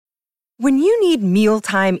When you need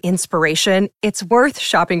mealtime inspiration, it's worth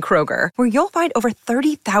shopping Kroger, where you'll find over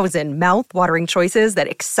 30,000 mouth-watering choices that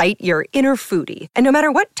excite your inner foodie. And no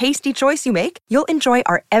matter what tasty choice you make, you'll enjoy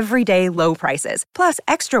our everyday low prices, plus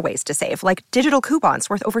extra ways to save, like digital coupons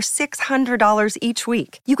worth over $600 each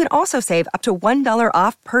week. You can also save up to $1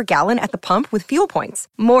 off per gallon at the pump with fuel points.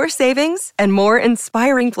 More savings and more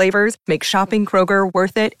inspiring flavors make shopping Kroger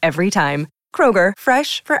worth it every time. Kroger,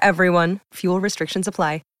 fresh for everyone. Fuel restrictions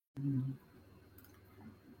apply.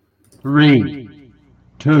 3,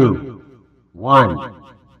 2, 1.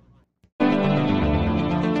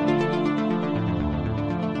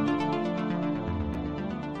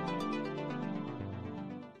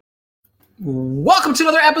 Welcome to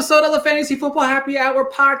another episode of the Fantasy Football Happy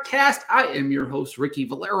Hour podcast. I am your host, Ricky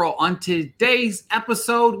Valero. On today's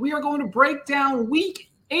episode, we are going to break down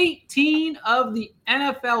week 18 of the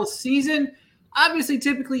NFL season. Obviously,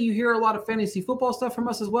 typically you hear a lot of fantasy football stuff from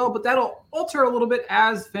us as well, but that'll alter a little bit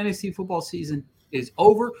as fantasy football season is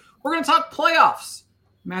over. We're going to talk playoffs,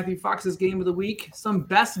 Matthew Fox's game of the week, some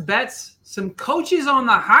best bets, some coaches on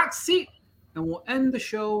the hot seat, and we'll end the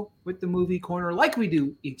show with the movie corner like we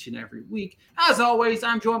do each and every week. As always,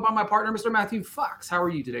 I'm joined by my partner, Mr. Matthew Fox. How are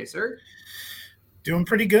you today, sir? Doing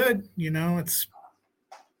pretty good. You know, it's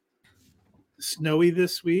snowy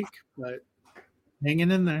this week, but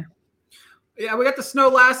hanging in there. Yeah, we got the snow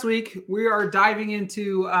last week. We are diving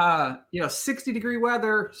into 60-degree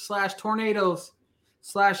weather / tornadoes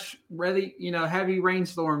 / really, heavy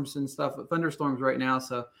rainstorms and stuff, thunderstorms right now.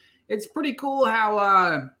 So it's pretty cool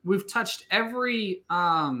how we've touched every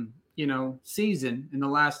season in the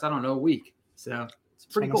last, week. So it's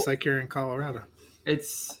pretty cool. Almost like you're in Colorado.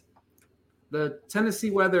 The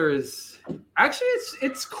Tennessee weather is actually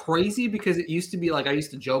it's crazy because it used to be like I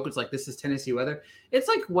used to joke it's like this is Tennessee weather. It's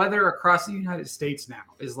like weather across the United States now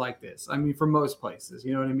is like this. I mean, for most places,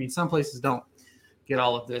 you know what I mean? Some places don't get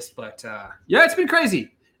all of this, but it's been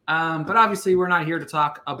crazy. But obviously we're not here to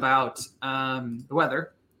talk about the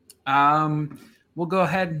weather. We'll go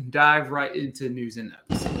ahead and dive right into news and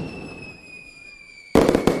notes.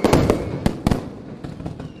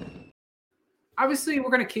 Obviously, we're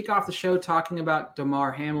going to kick off the show talking about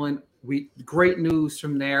Damar Hamlin. Great news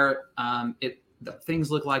from there. Things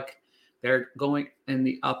look like they're going in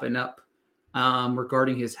the up and up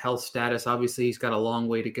regarding his health status. Obviously, he's got a long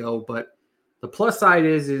way to go, but the plus side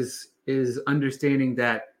is understanding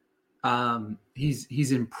that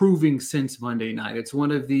he's improving since Monday night. It's one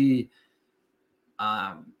of the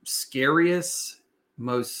scariest,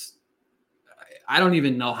 most. I don't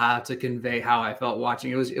even know how to convey how I felt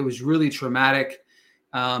watching. It was really traumatic.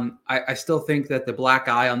 I still think that the black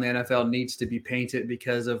eye on the NFL needs to be painted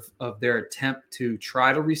because of their attempt to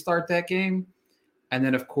try to restart that game. And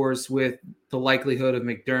then, of course, with the likelihood of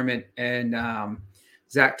McDermott and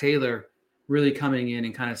Zach Taylor really coming in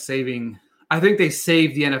and kind of saving – I think they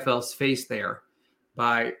saved the NFL's face there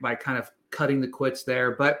by kind of cutting the quits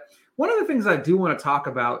there. But one of the things I do want to talk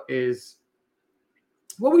about is –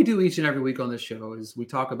 what we do each and every week on this show is we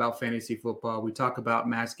talk about fantasy football. We talk about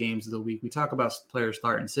mass games of the week. We talk about players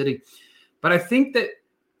starting and sitting. But I think that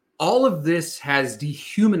all of this has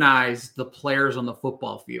dehumanized the players on the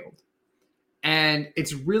football field. And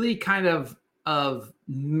it's really kind of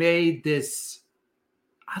made this,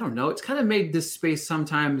 I don't know, it's kind of made this space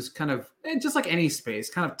sometimes kind of, just like any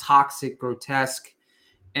space, kind of toxic, grotesque,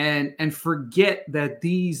 and forget that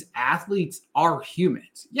these athletes are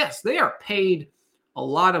humans. Yes, they are paid a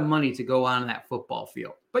lot of money to go on that football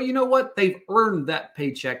field. But you know what? They've earned that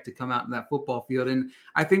paycheck to come out in that football field. And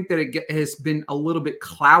I think that it has been a little bit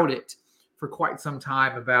clouded for quite some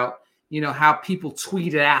time about, how people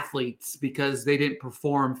tweet at athletes because they didn't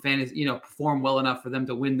perform well enough for them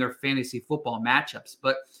to win their fantasy football matchups.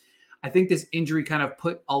 But I think this injury kind of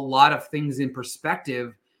put a lot of things in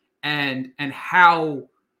perspective and how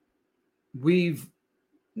we've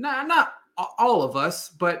not all of us,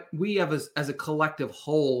 but we have as a collective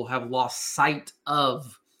whole have lost sight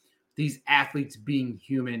of these athletes being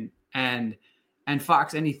human. And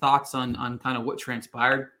Fox, any thoughts on kind of what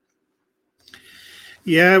transpired?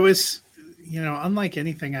 Yeah, it was, unlike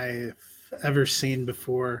anything I've ever seen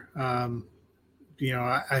before.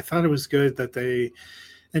 I thought it was good that they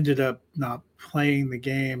ended up not playing the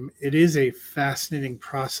game. It is a fascinating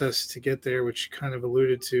process to get there, which you kind of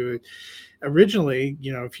alluded to. Originally,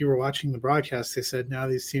 if you were watching the broadcast, they said now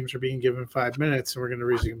these teams are being given 5 minutes and we're going to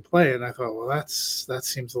resume play. And I thought, well, that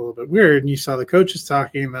seems a little bit weird. And you saw the coaches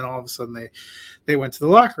talking, and then all of a sudden they went to the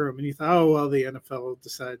locker room, and you thought, oh, well, the NFL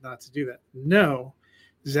decided not to do that. No,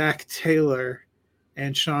 Zach Taylor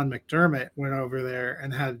and Sean McDermott went over there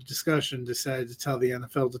and had a discussion, decided to tell the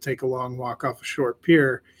NFL to take a long walk off a short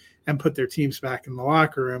pier and put their teams back in the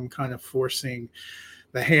locker room, kind of forcing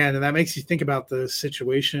the hand. And that makes you think about the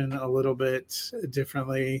situation a little bit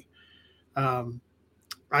differently.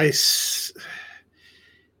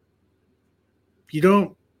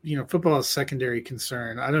 Football is secondary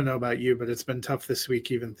concern. I don't know about you, but it's been tough this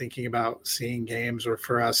week, even thinking about seeing games, or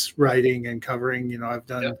for us writing and covering. I've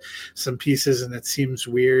done some pieces and it seems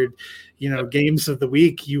weird. Games of the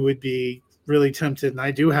week, you would be really tempted. And I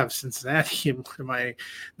do have Cincinnati in my,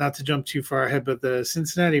 not to jump too far ahead, but the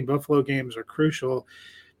Cincinnati Buffalo games are crucial.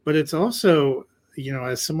 But it's also,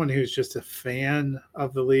 as someone who's just a fan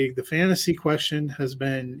of the league, the fantasy question has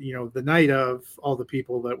been, the night of, all the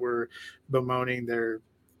people that were bemoaning their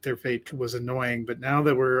fate was annoying. But now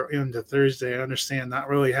that we're into Thursday, I understand not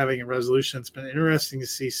really having a resolution. It's been interesting to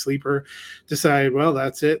see Sleeper decide, well,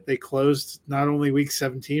 that's it. They closed not only week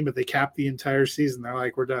 17, but they capped the entire season. They're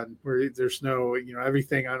like, we're done. There's no,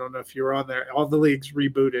 everything. I don't know if you were on there. All the leagues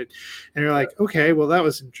rebooted. And you're like, okay, well, that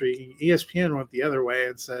was intriguing. ESPN went the other way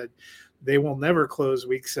and said they will never close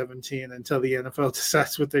week 17 until the NFL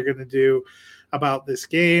decides what they're going to do about this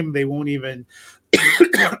game. They won't even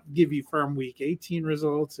give you firm week 18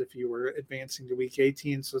 results if you were advancing to week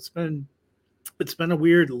 18. So it's been a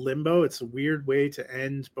weird limbo. It's a weird way to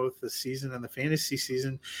end both the season and the fantasy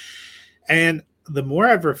season. And the more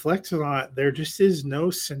I've reflected on it, there just is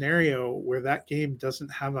no scenario where that game doesn't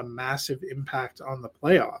have a massive impact on the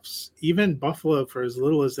playoffs. Even Buffalo, for as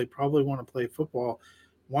little as they probably want to play football,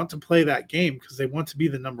 want to play that game because they want to be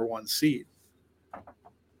the number one seed.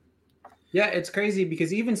 Yeah, it's crazy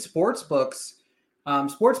because even sportsbooks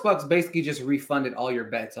basically just refunded all your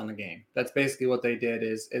bets on the game. That's basically what they did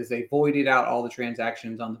is they voided out all the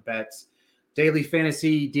transactions on the bets. Daily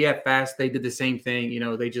Fantasy, DFS, they did the same thing.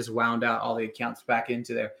 They just wound out all the accounts back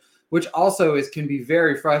into there, which also can be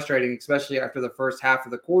very frustrating, especially after the first half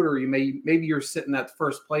of the quarter. Maybe you're sitting at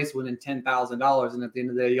first place winning $10,000, and at the end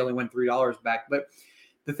of the day, you only win $3 back. But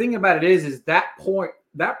the thing about it is that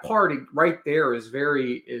party right there is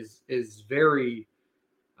very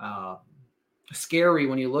scary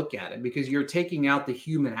when you look at it, because you're taking out the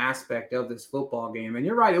human aspect of this football game. And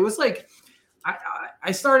you're right. It was like, I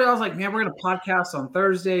was like, man, we're going to podcast on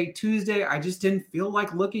Thursday, Tuesday. I just didn't feel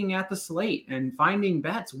like looking at the slate and finding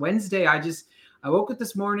bets. Wednesday, I woke up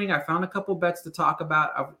this morning. I found a couple bets to talk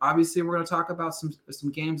about. Obviously, we're going to talk about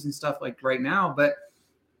some games and stuff like right now, but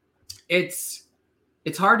it's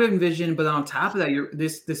hard to envision. But on top of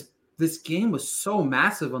that, this game was so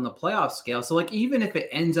massive on the playoff scale. So like, even if it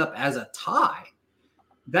ends up as a tie,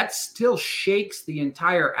 that still shakes the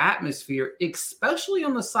entire atmosphere, especially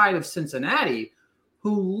on the side of Cincinnati,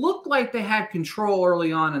 who looked like they had control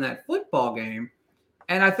early on in that football game.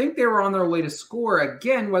 And I think they were on their way to score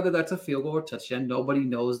again, whether that's a field goal or touchdown. Nobody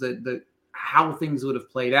knows how things would have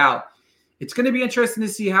played out. It's going to be interesting to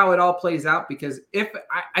see how it all plays out, because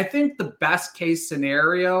I think the best case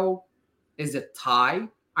scenario is a tie,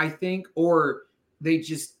 I think, or they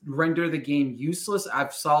just render the game useless.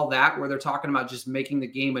 I've saw that where they're talking about just making the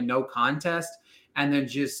game a no contest and then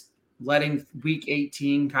just letting week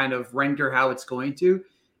 18 kind of render how it's going to.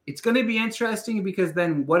 It's going to be interesting, because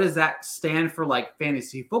then what does that stand for, like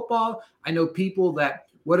fantasy football? I know people that,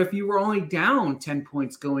 what if you were only down 10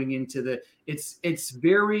 points going into it's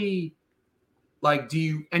very like,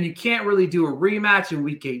 you can't really do a rematch in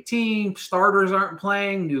week 18. Starters aren't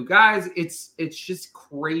playing, new guys. It's just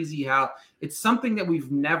crazy how it's something that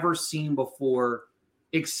we've never seen before,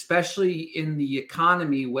 especially in the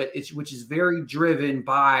economy, which is very driven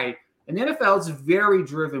by, and the NFL is very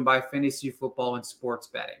driven by fantasy football and sports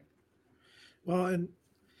betting. Well, and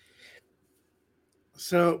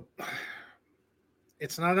so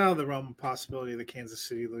it's not out of the realm of possibility that Kansas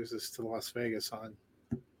City loses to Las Vegas on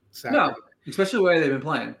Saturday. No, especially the way they've been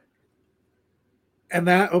playing. And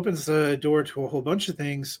that opens the door to a whole bunch of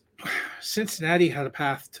things. Cincinnati had a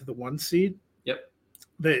path to the 1 seed. Yep.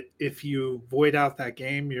 That if you void out that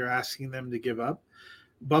game, you're asking them to give up.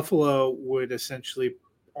 Buffalo would essentially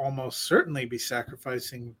almost certainly be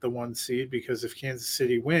sacrificing the 1 seed, because if Kansas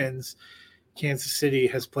City wins, Kansas City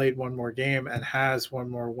has played one more game and has one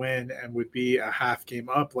more win and would be a half game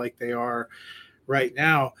up like they are right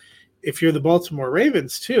now. If you're the Baltimore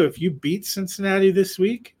Ravens too, if you beat Cincinnati this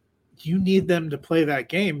week, you need them to play that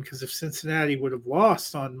game, because if Cincinnati would have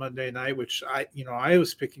lost on Monday night, which I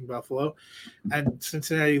was picking Buffalo, and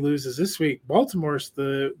Cincinnati loses this week, Baltimore's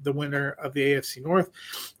the winner of the AFC North.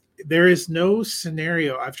 There is no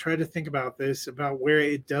scenario, I've tried to think about this, about where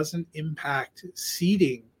it doesn't impact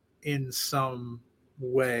seeding in some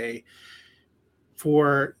way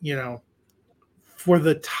for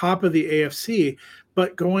the top of the AFC.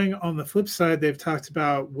 But going on the flip side, they've talked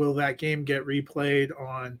about, will that game get replayed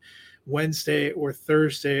on Wednesday or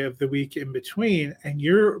Thursday of the week in between? And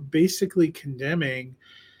you're basically condemning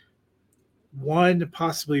one,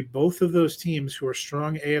 possibly both of those teams who are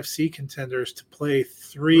strong AFC contenders to play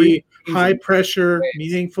three high pressure,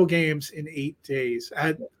 meaningful games in 8 days.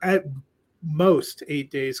 At most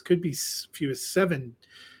 8 days, could be few as 7,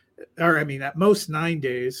 or I mean, at most 9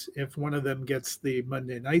 days if one of them gets the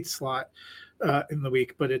Monday night slot in the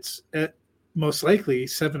week, but it's at most likely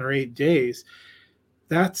 7 or 8 days.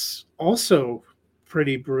 That's also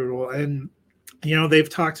pretty brutal. And they've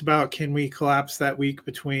talked about, can we collapse that week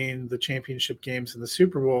between the championship games and the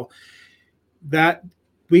Super Bowl? That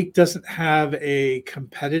week doesn't have a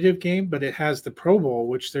competitive game, but it has the Pro Bowl,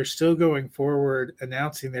 which they're still going forward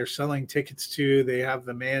announcing they're selling tickets to. They have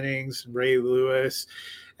the Mannings, Ray Lewis,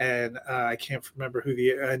 and I can't remember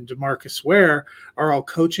and DeMarcus Ware are all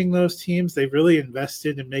coaching those teams. They've really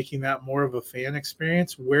invested in making that more of a fan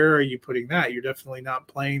experience. Where are you putting that? You're definitely not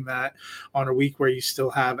playing that on a week where you still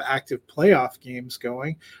have active playoff games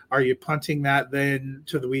going. Are you punting that then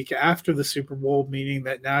to the week after the Super Bowl, meaning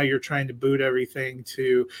that now you're trying to boot everything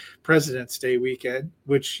to President's Day weekend,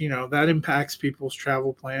 which, that impacts people's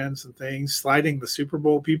travel plans and things. Sliding the Super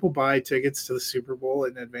Bowl, people buy tickets to the Super Bowl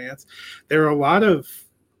in advance. There are a lot of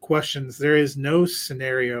questions. There is no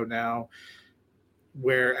scenario now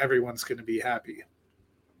where everyone's going to be happy.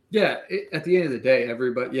 Yeah, at the end of the day,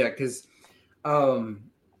 everybody, yeah, because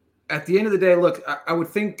at the end of the day, look, I would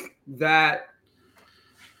think that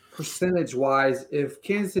percentage-wise, if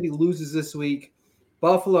Kansas City loses this week,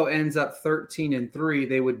 Buffalo ends up 13-3,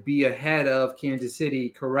 they would be ahead of Kansas City,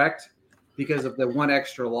 correct? Because of the one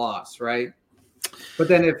extra loss, right? But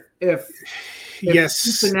then if yes,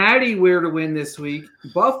 Cincinnati were to win this week,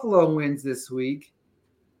 Buffalo wins this week,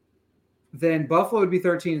 then Buffalo would be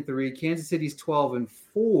 13-3, Kansas City's 12-4,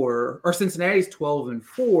 or Cincinnati's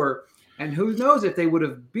 12-4, and who knows if they would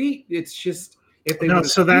have beat. It's just if they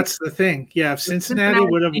so that's the thing. Yeah, if Cincinnati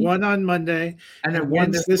would have won on Monday and then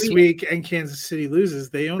wins this week, and Kansas City loses,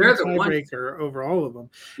 they own the tiebreaker over all of them.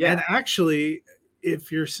 Yeah. And actually,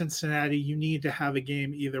 if you're Cincinnati, you need to have a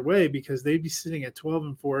game either way, because they'd be sitting at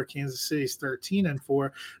 12-4. Kansas City's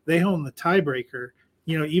 13-4. They own the tiebreaker.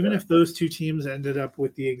 Even if those two teams ended up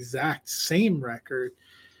with the exact same record,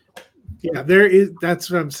 yeah,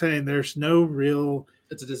 that's what I'm saying. There's no real,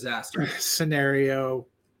 it's a disaster scenario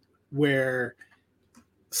where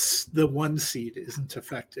the one seed isn't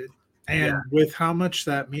affected. And with how much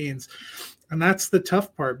that means, and that's the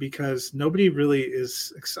tough part, because nobody really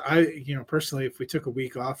is. Personally, if we took a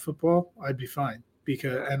week off football, I'd be fine,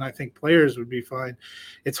 and I think players would be fine.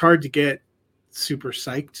 It's hard to get super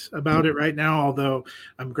psyched about it right now, although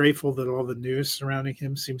I'm grateful that all the news surrounding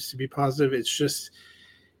him seems to be positive.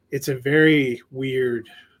 It's a very weird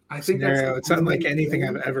scenario. It's unlike anything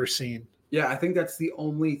I've ever seen. Yeah, I think that's the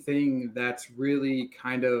only thing that's really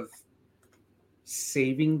kind of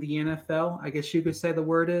saving the NFL, I guess you could say the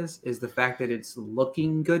word is the fact that it's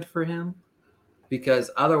looking good for him, because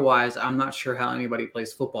otherwise I'm not sure how anybody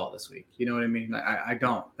plays football this week. You know what I mean? I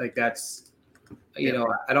don't. Like, that's, I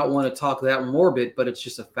don't want to talk that morbid, but it's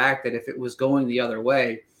just a fact that if it was going the other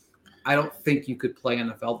way, I don't think you could play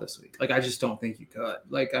NFL this week. Like, I just don't think you could.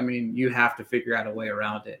 Like, I mean, you have to figure out a way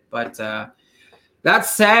around it. But that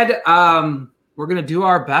said, we're going to do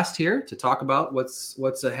our best here to talk about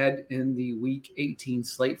what's ahead in the Week 18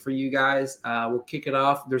 slate for you guys. We'll kick it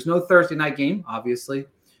off. There's no Thursday night game, obviously.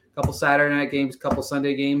 A couple Saturday night games, a couple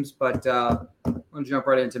Sunday games, but we're going to jump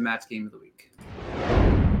right into Matt's game of the week.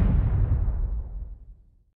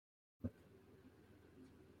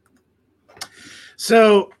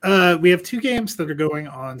 So we have two games that are going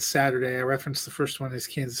on Saturday. I referenced the first one is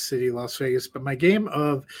Kansas City, Las Vegas, but my game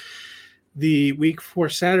of the week for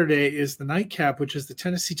Saturday is the nightcap, which is the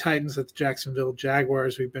Tennessee Titans at the Jacksonville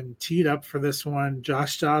Jaguars. We've been teed up for this one.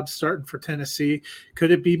 Josh Dobbs starting for Tennessee.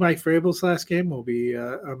 Could it be Mike Vrabel's last game? We'll be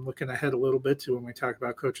I'm looking ahead a little bit to when we talk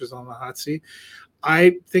about coaches on the hot seat.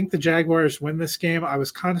 I think the Jaguars win this game. I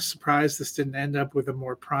was kind of surprised this didn't end up with a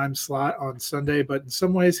more prime slot on Sunday, but in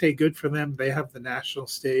some ways, hey, good for them. They have the national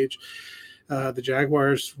stage. The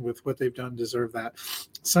Jaguars, with what they've done, deserve that.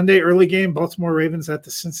 Sunday early game, Baltimore Ravens at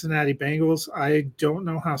the Cincinnati Bengals. I don't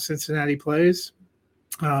know how Cincinnati plays.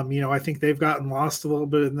 I think they've gotten lost a little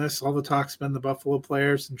bit in this. All the talk's been the Buffalo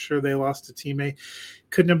players. I'm sure they lost a teammate.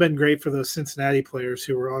 Couldn't have been great for those Cincinnati players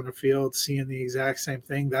who were on the field seeing the exact same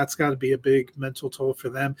thing. That's got to be a big mental toll for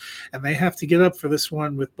them. And they have to get up for this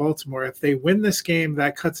one with Baltimore. If they win this game,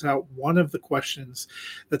 that cuts out one of the questions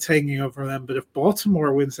that's hanging over them. But if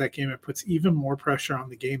Baltimore wins that game, it puts even more pressure on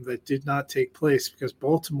the game that did not take place, because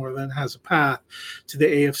Baltimore then has a path to the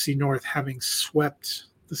AFC North, having swept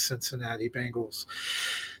the Cincinnati Bengals.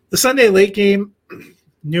 The Sunday late game,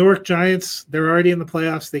 New York Giants, they're already in the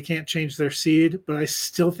playoffs. They can't change their seed, but I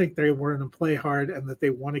still think they were going to play hard and that they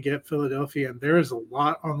want to get Philadelphia. And there is a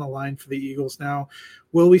lot on the line for the Eagles now.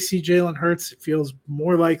 Will we see Jalen Hurts? It feels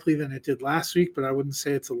more likely than it did last week, but I wouldn't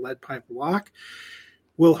say it's a lead pipe lock.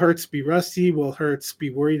 Will Hurts be rusty? Will Hurts be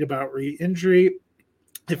worried about re-injury?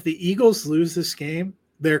 If the Eagles lose this game,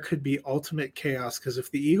 there could be ultimate chaos, because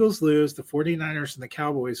if the Eagles lose, the 49ers and the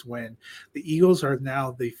Cowboys win, the Eagles are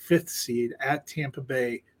now the 5th seed at Tampa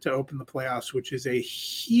Bay to open the playoffs, which is a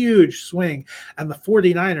huge swing. And the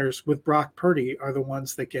 49ers with Brock Purdy are the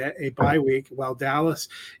ones that get a bye week, while Dallas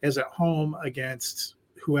is at home against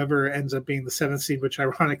whoever ends up being the 7th seed, which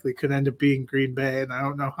ironically could end up being Green Bay. And I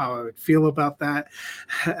don't know how I would feel about that.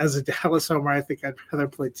 As a Dallas homer, I think I'd rather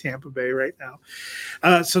play Tampa Bay right now.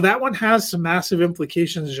 So that one has some massive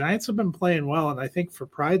implications. The Giants have been playing well, and I think for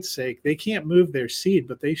pride's sake, they can't move their seed,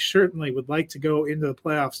 but they certainly would like to go into the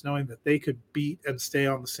playoffs knowing that they could beat and stay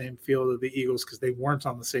on the same field of the Eagles, because they weren't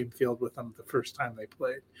on the same field with them the first time they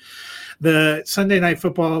played. The Sunday Night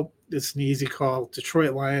Football, it's an easy call.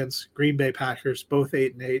 Detroit Lions, Green Bay Packers, both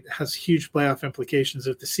 8-8, has huge playoff implications.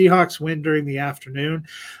 If the Seahawks win during the afternoon,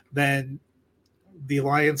 then the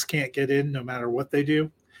Lions can't get in no matter what they do.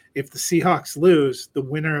 If the Seahawks lose, the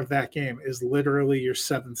winner of that game is literally your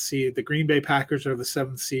 7th seed. The Green Bay Packers are the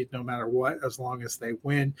 7th seed no matter what, as long as they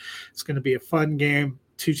win. It's going to be a fun game.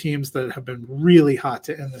 Two teams that have been really hot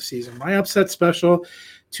to end the season. My upset special,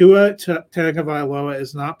 Tua Tagovailoa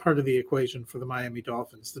is not part of the equation for the Miami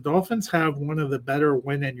Dolphins. The Dolphins have one of the better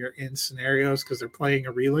win and you're in scenarios because they're playing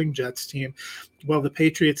a reeling Jets team, while the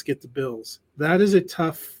Patriots get the Bills. That is a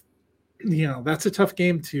tough, that's a tough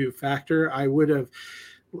game to factor. I would have,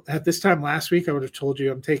 at this time last week, I would have told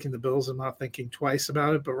you I'm taking the Bills. I'm not thinking twice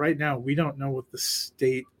about it. But right now, we don't know what the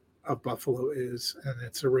state of Buffalo is, and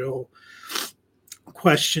it's a real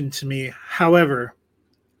question to me. However,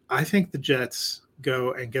 I think the Jets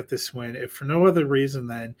go and get this win, if for no other reason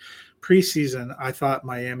than preseason I thought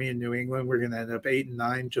Miami and New England were going to end up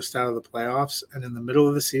 8-9 just out of the playoffs, and in the middle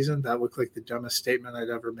of the season that looked like the dumbest statement I'd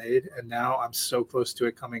ever made, and now I'm so close to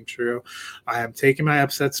it coming true. I am taking my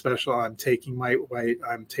upset special. I'm taking Mike White.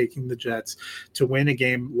 I'm taking the Jets to win a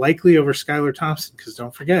game, likely over Skylar Thompson, because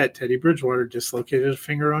don't forget, Teddy Bridgewater dislocated a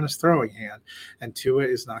finger on his throwing hand, and Tua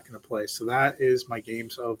is not going to play. So that is my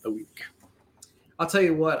games of the week. I'll tell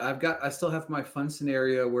you what, I still have my fun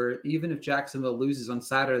scenario where even if Jacksonville loses on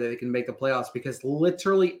Saturday, they can make the playoffs, because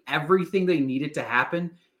literally everything they needed to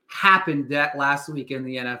happen happened that last week in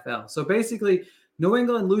the NFL. So basically, New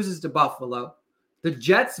England loses to Buffalo. The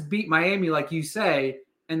Jets beat Miami, like you say,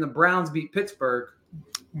 and the Browns beat Pittsburgh.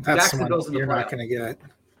 That's the one you're not going to get.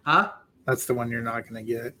 Huh? That's the one you're not going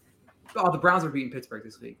to get. Oh, the Browns are beating Pittsburgh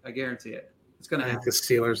this week. I guarantee it. It's going to happen. The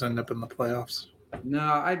Steelers end up in the playoffs. No,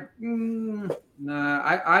 I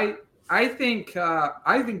think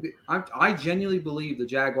I genuinely believe the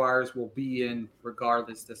Jaguars will be in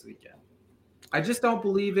regardless this weekend. I just don't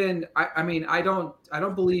believe in. I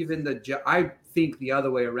don't believe in I think the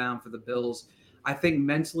other way around for the Bills. I think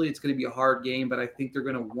mentally it's going to be a hard game, but I think they're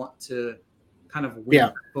going to want to kind of win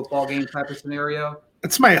a football game type of scenario.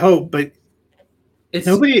 That's my hope, but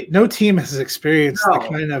no team has experienced the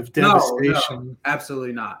kind of devastation. No,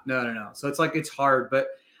 absolutely not. No. So it's hard, but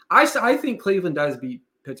I think Cleveland does beat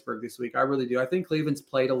Pittsburgh this week. I really do. I think Cleveland's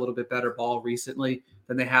played a little bit better ball recently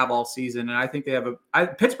than they have all season, and I think they have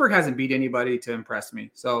Pittsburgh hasn't beat anybody to impress me.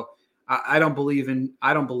 So I don't believe in,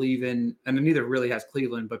 and neither really has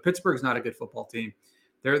Cleveland. But Pittsburgh's not a good football team.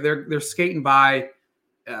 They're skating by.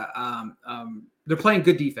 They're playing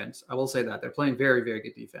good defense. I will say that they're playing very, very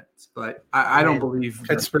good defense. But I don't believe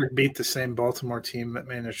Pittsburgh beat the same Baltimore team that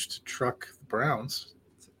managed to truck the Browns.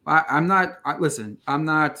 I'm not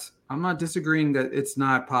disagreeing that it's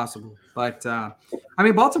not possible. But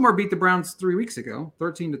Baltimore beat the Browns 3 weeks ago,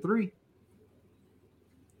 13-3.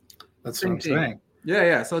 That's what I'm saying.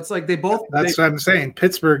 Yeah. So it's like they both. That's what I'm saying.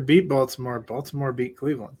 Pittsburgh beat Baltimore. Baltimore beat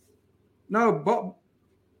Cleveland. No,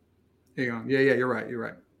 there you go. Yeah. You're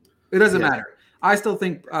right. It doesn't matter. I still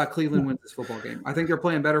think Cleveland wins this football game. I think they're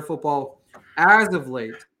playing better football as of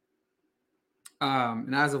late.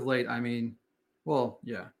 And as of late,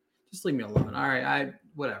 Just leave me alone. All right,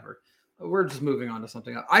 whatever. We're just moving on to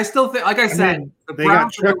something else. I still think, like I said, they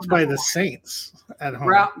got tricked by the Saints at home.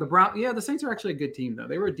 The Saints are actually a good team, though.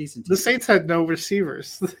 They were a decent team. The Saints had no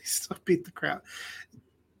receivers. They still beat the crowd.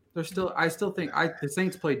 I still think the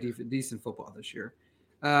Saints played decent football this year.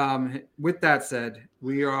 With that said,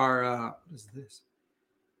 we are. What is this?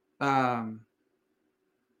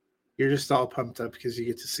 You're just all pumped up because you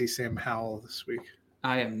get to see Sam Howell this week.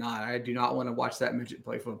 I am not. I do not want to watch that midget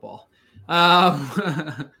play football.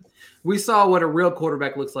 We saw what a real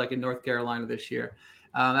quarterback looks like in North Carolina this year.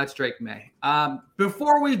 That's Drake May.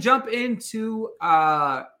 Before we jump into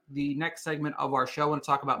the next segment of our show, I want to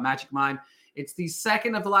talk about Magic Mind. It's the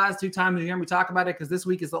second of the last 2 times you hear me talk about it, because this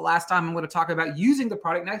week is the last time I'm going to talk about using the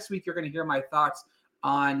product. Next week, you're going to hear my thoughts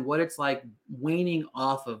on what it's like waning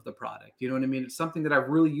off of the product. You know what I mean? It's something that I've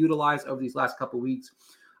really utilized over these last couple of weeks.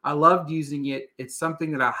 I loved using it. It's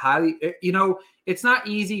something that I highly, it's not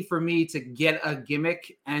easy for me to get a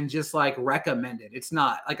gimmick and just like recommend it. It's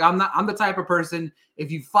not like I'm the type of person,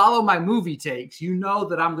 if you follow my movie takes, you know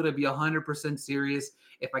that I'm going to be 100% serious.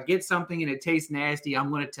 If I get something and it tastes nasty, I'm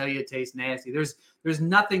going to tell you it tastes nasty. There's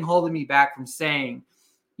nothing holding me back from saying,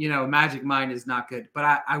 Magic Mind is not good.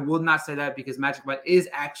 But I will not say that, because Magic Mind is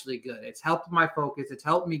actually good. It's helped my focus. It's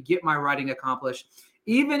helped me get my writing accomplished.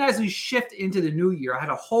 Even as we shift into the new year, I had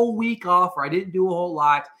a whole week off where I didn't do a whole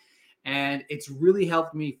lot, and it's really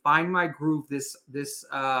helped me find my groove this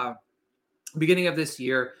beginning of this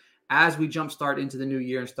year as we jumpstart into the new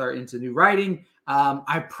year and start into new writing.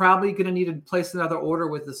 I'm probably going to need to place another order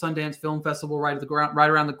with the Sundance Film Festival right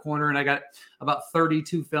around the corner, and I got about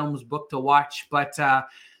 32 films booked to watch. But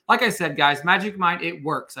like I said, guys, Magic Mind, it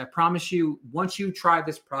works. I promise you, once you try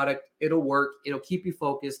this product, it'll work. It'll keep you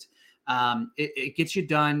focused. It gets you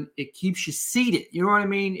done. It keeps you seated. You know what I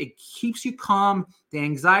mean? It keeps you calm, the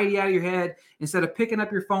anxiety out of your head. Instead of picking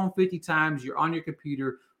up your phone 50 times, you're on your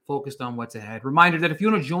computer focused on what's ahead. Reminder that if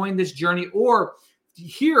you want to join this journey or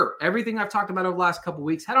hear everything I've talked about over the last couple of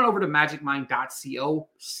weeks, head on over to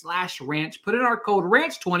magicmind.co/ranch. Put in our code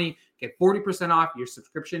RANCH20, get 40% off your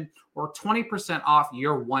subscription or 20% off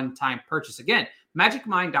your one-time purchase. Again,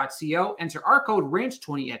 magicmind.co, enter our code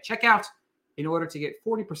RANCH20 at checkout in order to get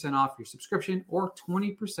 40% off your subscription or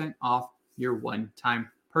 20% off your one-time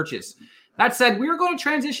purchase. That said, we are going to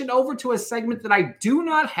transition over to a segment that I do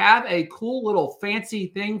not have a cool little fancy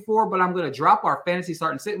thing for, but I'm going to drop our fantasy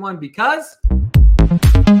start and sit one because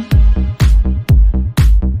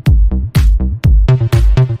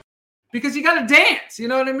you got to dance. You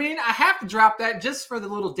know what I mean? I have to drop that just for the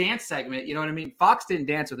little dance segment. You know what I mean? Fox didn't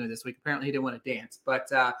dance with me this week. Apparently he didn't want to dance, but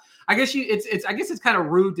I guess it's kind of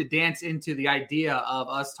rude to dance into the idea of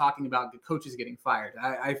us talking about the coaches getting fired.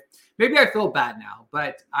 Maybe I feel bad now,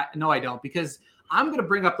 but no, I don't, because I'm going to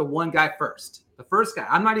bring up the one guy first. The first guy.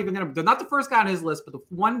 I'm not even going to, not the first guy on his list, but the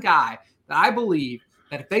one guy that I believe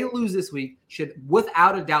that if they lose this week should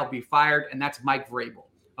without a doubt be fired. And that's Mike Vrabel.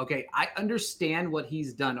 Okay, I understand what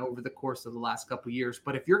he's done over the course of the last couple of years,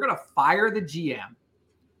 but if you're going to fire the GM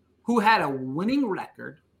who had a winning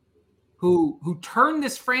record, who turned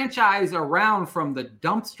this franchise around from the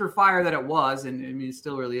dumpster fire that it was, and I mean, it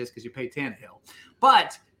still really is because you pay Tannehill,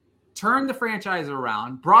 but turned the franchise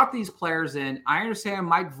around, brought these players in. I understand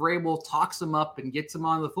Mike Vrabel talks them up and gets them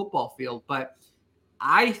on the football field, but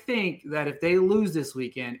I think that if they lose this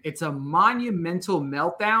weekend, it's a monumental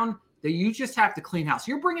meltdown that you just have to clean house.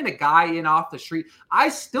 You're bringing a guy in off the street. I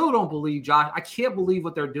still don't believe I can't believe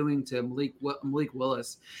what they're doing to Malik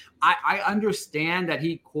Willis. I understand that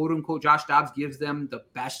he, quote unquote, Josh Dobbs gives them the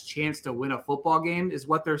best chance to win a football game is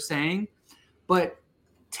what they're saying. But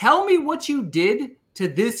tell me what you did to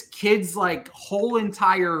this kid's like whole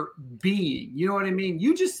entire being. You know what I mean?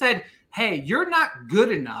 You just said, hey, you're not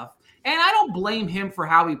good enough. And I don't blame him for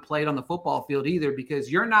how he played on the football field either,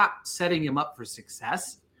 because you're not setting him up for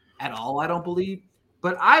success at all, I don't believe.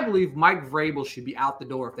 But I believe Mike Vrabel should be out the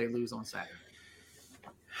door if they lose on Saturday.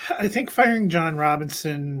 I think firing John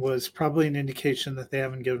Robinson was probably an indication that they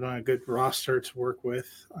haven't given him a good roster to work with.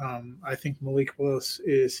 I think Malik Willis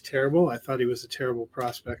is terrible. I thought he was a terrible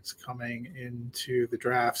prospect coming into the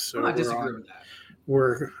draft. So I'm not disagreeing with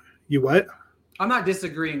that. You what? I'm not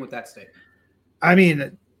disagreeing with that statement. I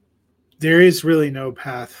mean, there is really no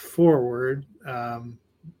path forward.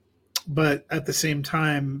 But at the same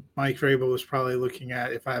time, Mike Vrabel was probably looking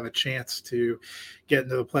at, if I have a chance to get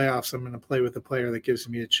into the playoffs, I'm going to play with a player that gives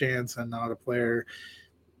me a chance and not a player.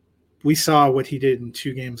 We saw what he did in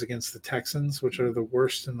 2 games against the Texans, which are the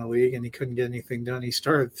worst in the league, and he couldn't get anything done. He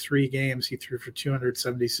started 3 games. He threw for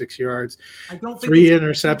 276 yards, I don't think 3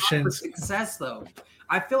 interceptions. Success, though.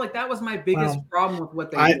 I feel like that was my biggest problem with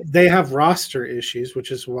what they did. They have roster issues,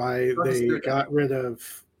 which is why they Understood that. got rid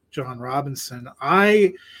of John Robinson.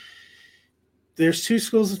 There's two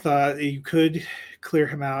schools of thought. You could clear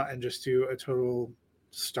him out and just do a total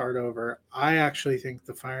start over. I actually think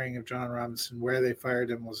the firing of John Robinson, where they fired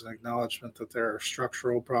him, was an acknowledgement that there are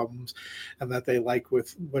structural problems and that they like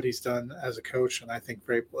with what he's done as a coach. And I think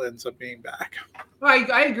Vrabel ends up being back.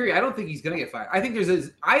 I agree. I don't think he's going to get fired. I think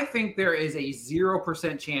there is a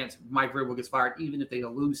 0% chance Mike Vrabel gets fired, even if they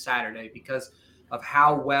lose Saturday, because of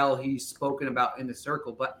how well he's spoken about in the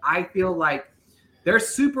circle. But I feel like their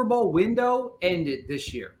Super Bowl window ended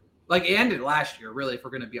this year. Like, it ended last year, really, if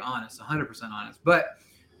we're going to be honest, 100% honest. But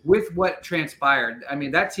with what transpired, I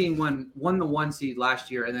mean, that team won the 1 seed last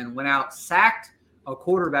year and then went out, sacked a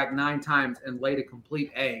quarterback 9 times, and laid a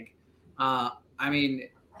complete egg. I mean,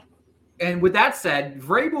 and with that said,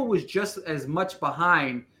 Vrabel was just as much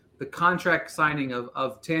behind the contract signing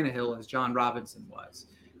of Tannehill as John Robinson was.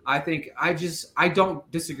 I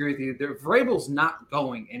don't disagree with you. Vrabel's not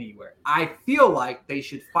going anywhere. I feel like they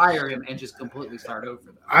should fire him and just completely start over.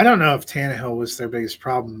 I don't know if Tannehill was their biggest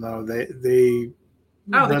problem, though. They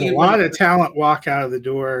let a lot of talent walk out of the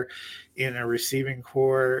door in a receiving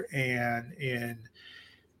core and in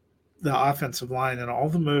the offensive line, and all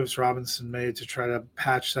the moves Robinson made to try to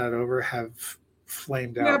patch that over have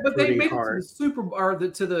flamed out. Yeah, but they made hard.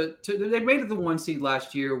 it to the they made it the 1 seed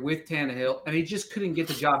last year with Tannehill, and he just couldn't get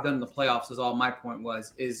the job done in the playoffs. Is all my point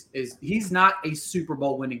was. Is he's not a Super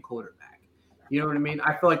Bowl winning quarterback? You know what I mean?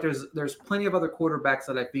 I feel like there's plenty of other quarterbacks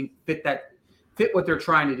that I think fit what they're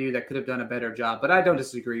trying to do that could have done a better job. But I don't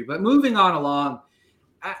disagree. But moving on along,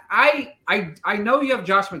 I know you have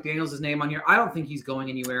Josh McDaniels' name on here. I don't think he's going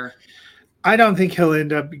anywhere. I don't think he'll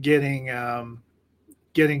end up getting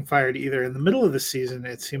fired either. In the middle of the season,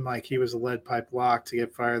 it seemed like he was a lead pipe lock to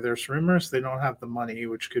get fired. There's rumors they don't have the money,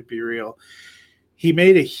 which could be real. He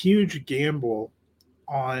made a huge gamble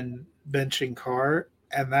on benching Carr,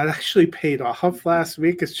 and that actually paid off last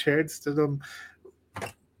week as Jared Stidham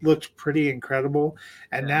looked pretty incredible.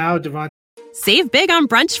 And now Devontae. Save big on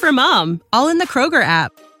brunch for mom, all in the Kroger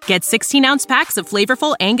app. Get 16-ounce packs of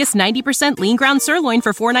flavorful Angus 90% lean ground sirloin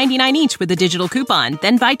for $4.99 each with a digital coupon.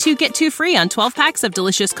 Then buy 2, get 2 free on 12 packs of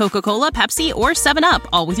delicious Coca-Cola, Pepsi, or 7-Up,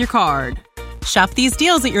 all with your card. Shop these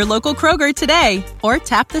deals at your local Kroger today, or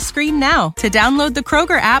tap the screen now to download the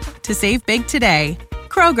Kroger app to save big today.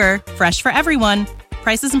 Kroger, fresh for everyone.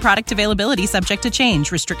 Prices and product availability subject to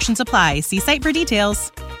change. Restrictions apply. See site for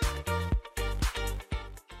details.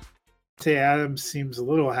 Adams seems a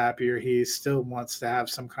little happier. He still wants to have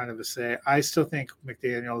some kind of a say. I still think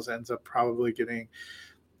McDaniels ends up probably getting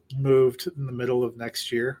moved in the middle of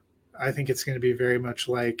next year. I think it's going to be very much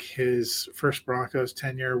like his first Broncos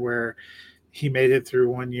tenure, where he made it through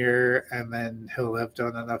 1 year and then he'll have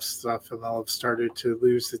done enough stuff and they'll have started to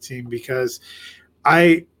lose the team, because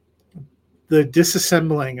the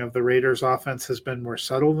disassembling of the Raiders offense has been more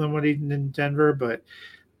subtle than what he did in Denver, but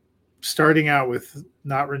starting out with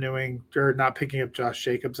not renewing or not picking up Josh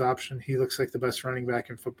Jacobs' option, he looks like the best running back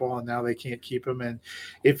in football, and now they can't keep him. And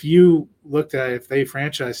if you looked at if they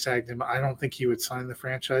franchise tagged him, I don't think he would sign the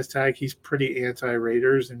franchise tag. He's pretty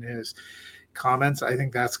anti-Raiders in his comments. I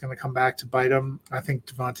think that's going to come back to bite him. I think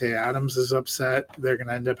Devontae Adams is upset. They're going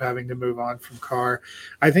to end up having to move on from Carr.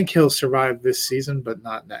 I think he'll survive this season, but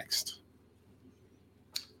not next.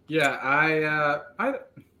 Yeah,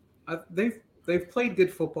 they've played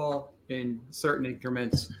good football in certain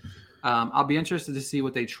increments. I'll be interested to see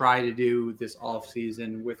what they try to do this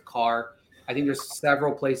offseason with Carr. I think there's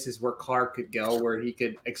several places where Carr could go, where he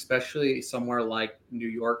could, especially somewhere like New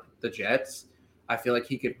York, the Jets. I feel like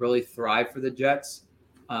he could really thrive for the Jets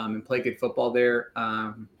and play good football there.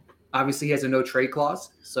 Obviously, he has a no-trade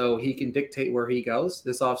clause, so he can dictate where he goes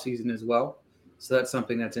this offseason as well. So that's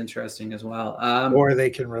something that's interesting as well. Or they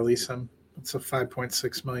can release him. It's a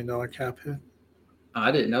 $5.6 million cap hit. I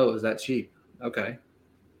didn't know it was that cheap. Okay.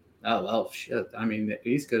 Oh, well, shit. I mean,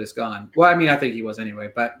 he's good as gone. Well, I mean, I think he was anyway.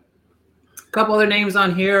 But a couple other names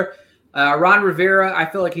on here. Ron Rivera, I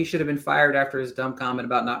feel like he should have been fired after his dumb comment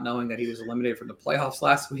about not knowing that he was eliminated from the playoffs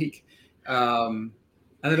last week. And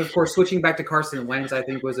then, of course, switching back to Carson Wentz, I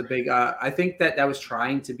think was a big I think that was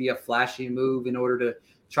trying to be a flashy move in order to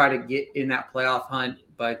try to get in that playoff hunt,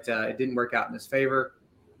 but it didn't work out in his favor.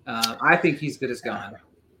 I think he's good as gone.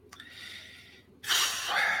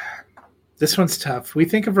 This one's tough. We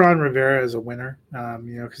think of Ron Rivera as a winner,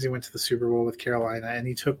 because he went to the Super Bowl with Carolina and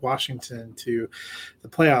he took Washington to the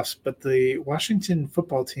playoffs. But the Washington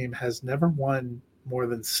football team has never won more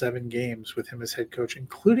than 7 games with him as head coach,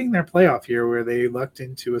 including their playoff year where they lucked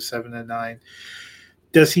into a 7-9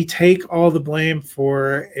 Does he take all the blame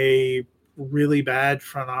for a really bad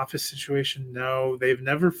front office situation? No, they've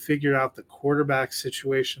never figured out the quarterback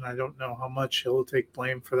situation. I don't know how much he'll take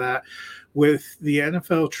blame for that. With the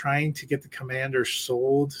NFL trying to get the Commanders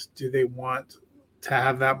sold, do they want to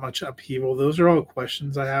have that much upheaval? Those are all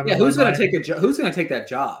questions I have. Yeah, who's going to take who's going to take that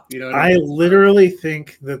job? You know, what I literally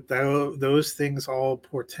think that those things all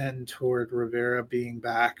portend toward Rivera being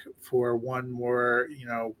back for one more,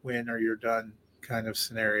 win or you're done kind of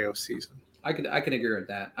scenario season. I can agree with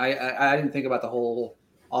that. I didn't think about the whole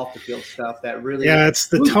off the field stuff. That really, it's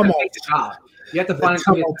the tumult. You have to find the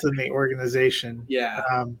tumult in the organization.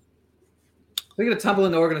 Yeah. Speaking of tumble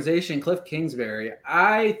in the organization, Cliff Kingsbury,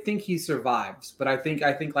 I think he survives, but I think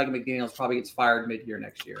like McDaniels probably gets fired mid-year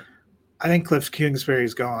next year. I think Cliff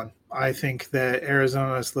Kingsbury's gone. I think that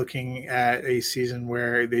Arizona is looking at a season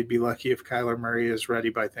where they'd be lucky if Kyler Murray is ready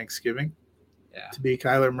by Thanksgiving. To be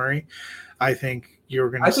Kyler Murray. I think you're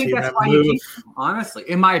going to see that move. Honestly,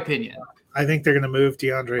 in my opinion. I think they're going to move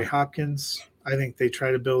DeAndre Hopkins. I think they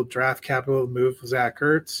try to build draft capital, move Zach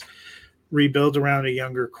Ertz, rebuild around a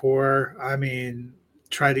younger core. I mean,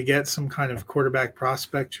 try to get some kind of quarterback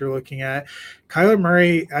prospect you're looking at. Kyler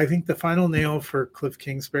Murray, I think the final nail for Cliff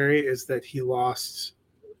Kingsbury is that he lost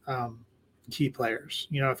key players.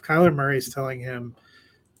 If Kyler Murray is telling him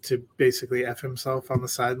to basically F himself on the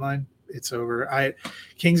sideline, it's over.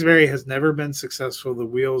 Kingsbury has never been successful. The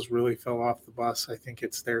wheels really fell off the bus. I think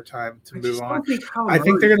it's their time to move on. I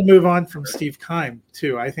think they're going to move on from Steve Keim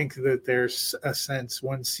too. I think that there's a sense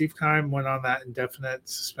when Steve Keim went on that indefinite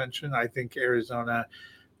suspension, I think Arizona,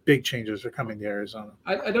 big changes are coming to Arizona.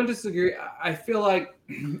 I don't disagree. I feel like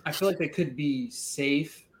they could be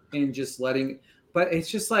safe in just letting, but it's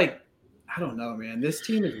just like, I don't know, man. This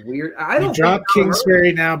team is weird. I don't drop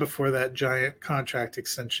Kingsbury now before that giant contract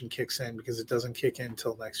extension kicks in because it doesn't kick in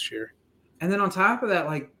until next year. And then on top of that,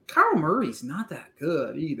 like Kyle Murray's not that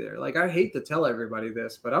good either. Like I hate to tell everybody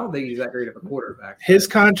this, but I don't think he's that great of a quarterback. His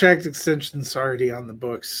contract extension's already on the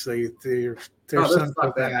books. They're something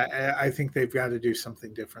like that. I think they've got to do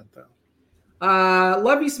something different though.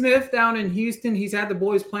 Lovie Smith down in Houston. He's had the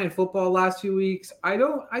boys playing football last 2 weeks. I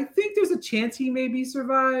think there's a chance he maybe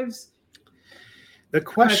survives. The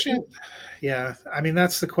question,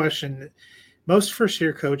 that's the question. Most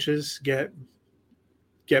first-year coaches get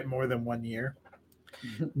more than 1 year.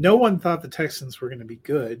 No one thought the Texans were going to be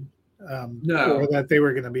good, or that they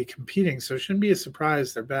were going to be competing. So it shouldn't be a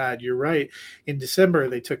surprise they're bad. You're right. In December,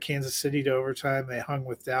 they took Kansas City to overtime. They hung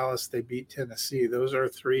with Dallas. They beat Tennessee. Those are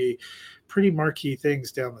three pretty marquee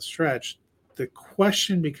things down the stretch. The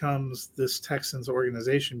question becomes this Texans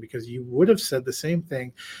organization, because you would have said the same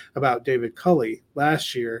thing about David Culley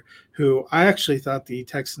last year, who I actually thought the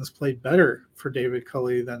Texans played better for David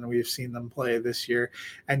Culley than we've seen them play this year.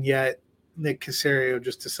 And yet Nick Caserio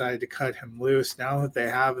just decided to cut him loose. Now that they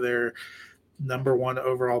have their number one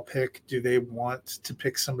overall pick, do they want to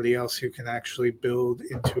pick somebody else who can actually build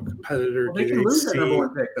into a competitor? Well, they can lose that number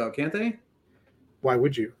one pick, though, can't they? Why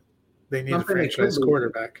would you? They need a franchise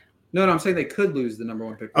quarterback. No, I'm saying they could lose the number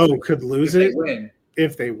one pick. Oh, could lose it? They win.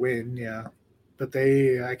 If they win, yeah. But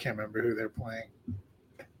I can't remember who they're playing.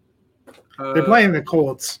 They're playing the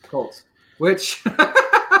Colts. Which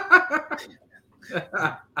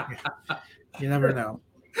you never know.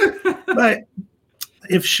 But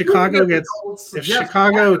if Chicago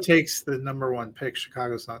Chicago takes the number one pick,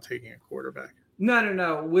 Chicago's not taking a quarterback.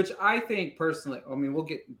 No. Which I think personally, I mean, we'll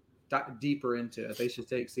get deeper into it. They should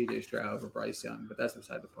take CJ Stroud over Bryce Young, but that's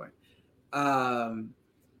beside the point.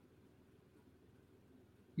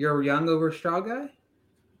 You're a Young over Stroud guy?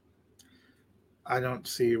 I don't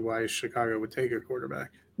see why Chicago would take a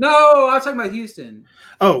quarterback. No, I was talking about Houston.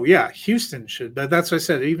 Oh, yeah, Houston should. But that's what I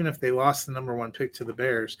said. Even if they lost the number one pick to the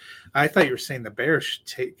Bears, I thought you were saying the Bears should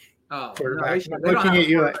take quarterback. No,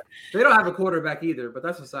 they don't have a quarterback either, but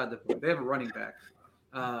that's beside the point. They have a running back.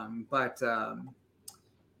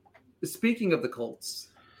 Speaking of the Colts,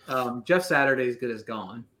 Jeff Saturday's good as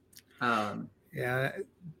gone.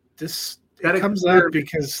 It comes up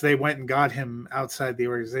because they went and got him outside the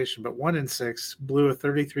organization, but 1-6, blew a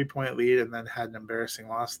 33-point lead, and then had an embarrassing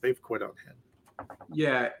loss. They've quit on him.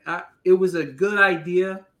 Yeah, it was a good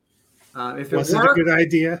idea. Was it a good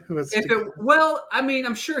idea? I mean,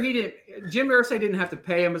 I'm sure he didn't. Jim Irsay didn't have to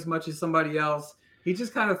pay him as much as somebody else. He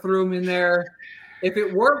just kind of threw him in there. If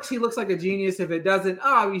it works, he looks like a genius. If it doesn't,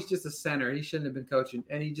 he's just a center. He shouldn't have been coaching,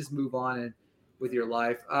 and you just move on with your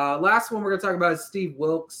life. Last one we're going to talk about is Steve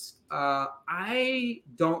Wilks. I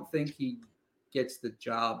don't think he gets the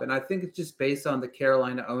job, and I think it's just based on the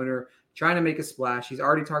Carolina owner trying to make a splash. He's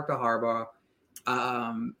already talked to Harbaugh.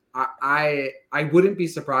 I wouldn't be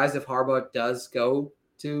surprised if Harbaugh does go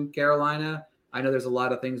to Carolina. I know there's a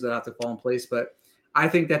lot of things that have to fall in place, but I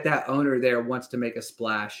think that owner there wants to make a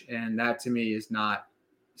splash, and that to me is not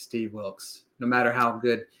Steve Wilks, no matter how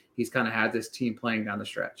good he's kind of had this team playing down the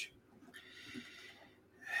stretch.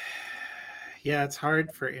 Yeah, it's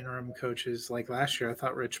hard for interim coaches. Like last year, I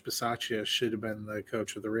thought Rich Bisaccia should have been the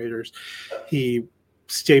coach of the Raiders. He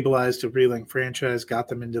stabilized a reeling franchise, got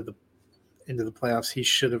them into the playoffs. He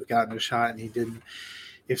should have gotten a shot, and he didn't.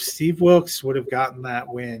 If Steve Wilks would have gotten that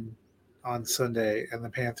win on Sunday and the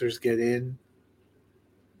Panthers get in,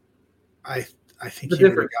 I think he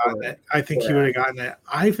would have gotten it. I think he would have gotten it.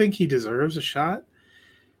 I think he deserves a shot.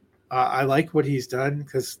 I like what he's done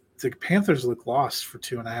because the Panthers look lost for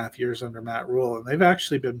 2.5 years under Matt Rule, and they've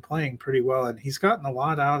actually been playing pretty well, and he's gotten a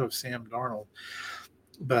lot out of Sam Darnold.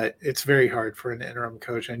 But it's very hard for an interim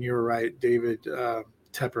coach, and you're right, David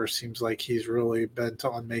Tepper seems like he's really bent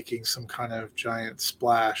on making some kind of giant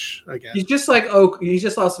splash again. He's just like he's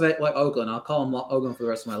just also like Oakland. I'll call him Oakland for the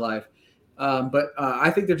rest of my life. But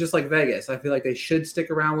I think they're just like Vegas. I feel like they should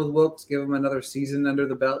stick around with Wilks, give him another season under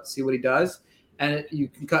the belt, see what he does. And you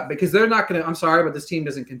can cut because they're not going to – I'm sorry, but this team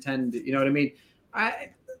doesn't contend. You know what I mean?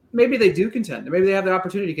 Maybe they do contend. Maybe they have the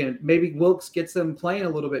opportunity to – maybe Wilks gets them playing a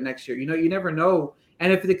little bit next year. You know, you never know.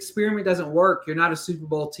 And if the experiment doesn't work, you're not a Super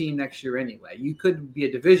Bowl team next year anyway. You could be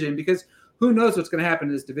a division because who knows what's going to happen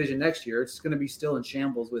in this division next year. It's going to be still in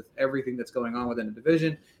shambles with everything that's going on within the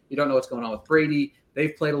division. You don't know what's going on with Brady.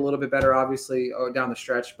 They've played a little bit better, obviously, down the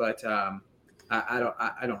stretch, but I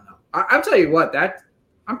don't know. I'll tell you what,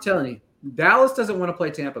 I'm telling you, Dallas doesn't want to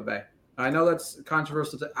play Tampa Bay. I know that's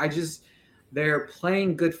controversial. They're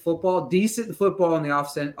playing good football, decent football on the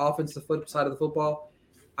offensive side of the football.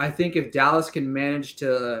 I think if Dallas can manage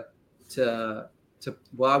to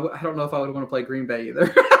well, I don't know if I would want to play Green Bay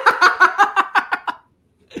either.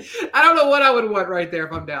 I don't know what I would want right there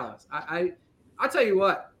if I'm Dallas. I'll tell you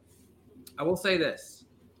what. I will say this.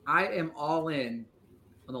 I am all in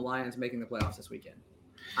on the Lions making the playoffs this weekend.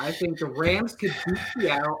 I think the Rams could beat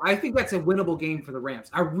Seattle. I think that's a winnable game for the Rams.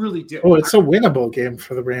 I really do. Oh, it's a winnable game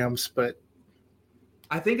for the Rams, but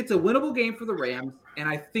I think it's a winnable game for the Rams, and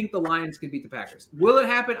I think the Lions could beat the Packers. Will it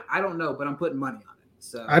happen? I don't know, but I'm putting money on it.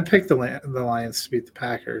 So I picked the Lions to beat the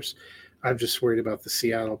Packers. I'm just worried about the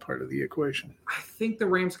Seattle part of the equation. I think the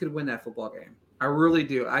Rams could win that football game. I really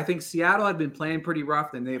do. I think Seattle had been playing pretty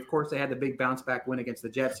rough, and they had the big bounce back win against the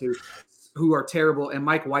Jets, who are terrible, and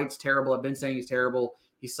Mike White's terrible. I've been saying he's terrible.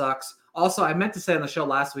 He sucks. Also, I meant to say on the show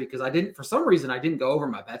last week because for some reason, I didn't go over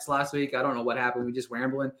my bets last week. I don't know what happened. We just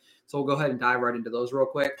rambling. So we'll go ahead and dive right into those real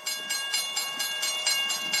quick.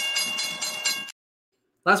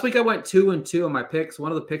 Last week, I went 2-2 on my picks.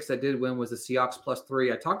 One of the picks I did win was the Seahawks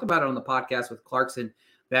 +3. I talked about it on the podcast with Clarkson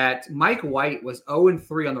that Mike White was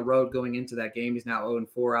 0-3 on the road going into that game. He's now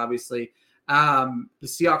 0-4, obviously. The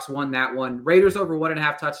Seahawks won that one. Raiders over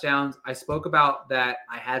 1.5 touchdowns. I spoke about that.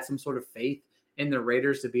 I had some sort of faith in the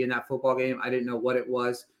Raiders to be in that football game. I didn't know what it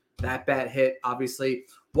was. That bet hit, obviously.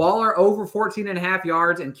 Waller over 14.5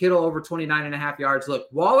 yards and Kittle over 29.5 yards. Look,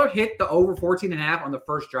 Waller hit the over 14.5 on the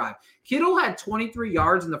first drive. Kittle had 23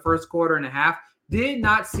 yards in the first quarter and a half. Did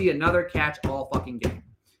not see another catch all fucking game.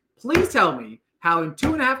 Please tell me how in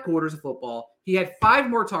 2.5 quarters of football, he had 5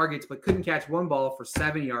 more targets but couldn't catch one ball for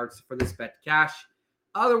 7 yards for this bet to cash.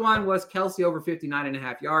 Other one was Kelsey over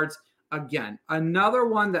 59.5 yards. Again, another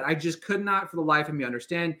one that I just could not for the life of me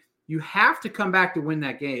understand. You have to come back to win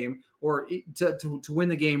that game or to win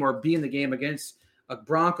the game or be in the game against a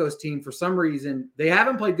Broncos team. For some reason, they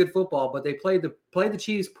haven't played good football, but they played the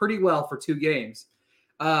Chiefs pretty well for 2 games.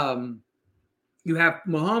 You have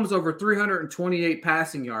Mahomes over 328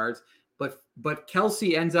 passing yards, but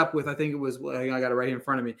Kelsey ends up with, I got it right here in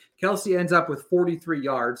front of me. Kelsey ends up with 43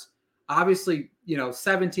 yards. Obviously,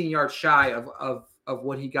 17 yards shy of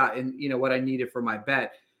what he got in, what I needed for my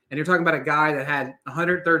bet. And you're talking about a guy that had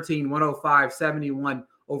 113, 105, 71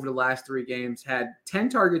 over the last 3 games, had 10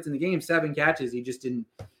 targets in the game, 7 catches. He just didn't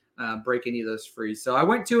break any of those free. So I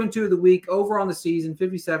went 2-2 of the week. Over on the season,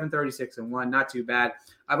 57, 36, and 1. Not too bad.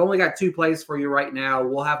 I've only got 2 plays for you right now.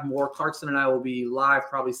 We'll have more. Clarkson and I will be live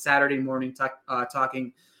probably Saturday morning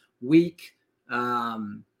talking week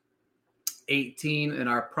 18 and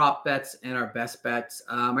our prop bets and our best bets.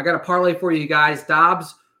 I got a parlay for you guys.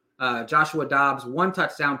 Joshua Dobbs, 1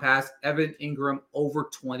 touchdown pass. Evan Ingram over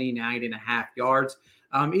 29.5 yards.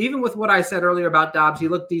 Even with what I said earlier about Dobbs, he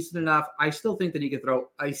looked decent enough. I still think that he could throw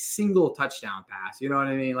a single touchdown pass. You know what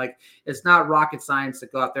I mean? Like, it's not rocket science to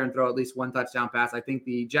go out there and throw at least 1 touchdown pass. I think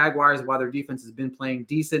the Jaguars, while their defense has been playing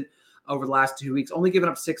decent over the last 2 weeks, only giving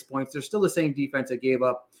up 6 points. They're still the same defense that gave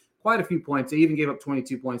up quite a few points. They even gave up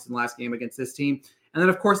 22 points in the last game against this team. And then,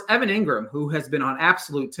 of course, Evan Ingram, who has been on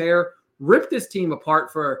absolute tear, ripped this team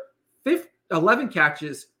apart for 11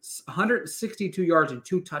 catches, 162 yards, and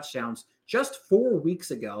 2 touchdowns just 4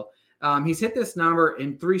 weeks ago. He's hit this number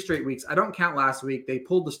in 3 straight weeks. I don't count last week. They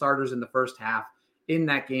pulled the starters in the first half in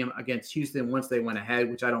that game against Houston once they went ahead,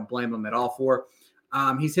 which I don't blame them at all for.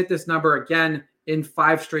 He's hit this number again in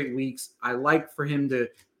 5 straight weeks. I like for him to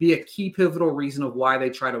be a key pivotal reason of why they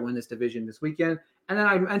try to win this division this weekend. And then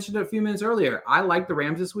I mentioned it a few minutes earlier. I like the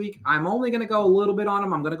Rams this week. I'm only going to go a little bit on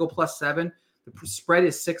them. I'm going to go +7. The spread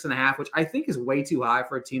is 6.5, which I think is way too high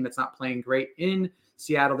for a team that's not playing great in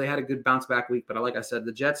Seattle. They had a good bounce back week, but like I said,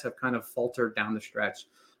 the Jets have kind of faltered down the stretch.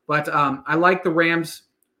 But I like the Rams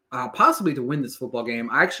possibly to win this football game.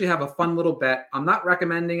 I actually have a fun little bet. I'm not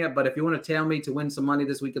recommending it, but if you want to tail me to win some money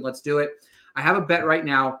this weekend, let's do it. I have a bet right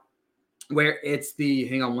now where it's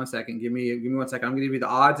hang on one second. Give me 1 second. I'm going to give you the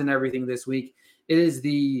odds and everything this week. It is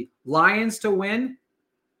the Lions to win.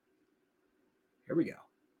 Here we go.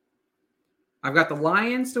 I've got the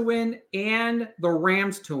Lions to win and the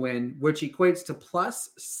Rams to win, which equates to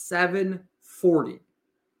 +740.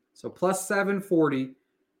 So +740.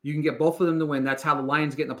 You can get both of them to win. That's how the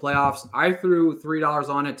Lions get in the playoffs. I threw $3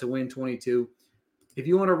 on it to win 22. If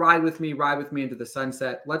you want to ride with me into the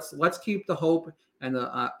sunset. Let's keep the hope and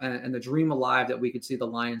the dream alive that we could see the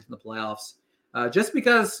Lions in the playoffs. Just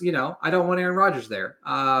because, I don't want Aaron Rodgers there.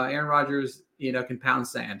 Aaron Rodgers, can pound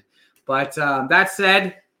sand. But that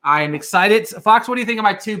said, I am excited. Fox, what do you think of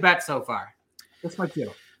my 2 bets so far? What's my 2?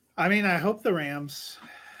 I mean, I hope the Rams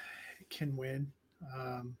can win.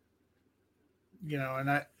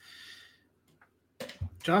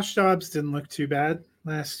 Josh Dobbs didn't look too bad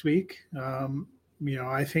last week.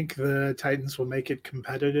 I think the Titans will make it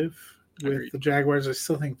competitive with the Jaguars. I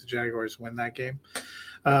still think the Jaguars win that game.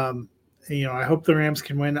 I hope the Rams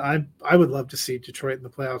can win. I would love to see Detroit in the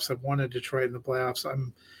playoffs. I've wanted Detroit in the playoffs.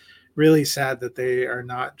 I'm really sad that they are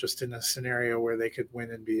not just in a scenario where they could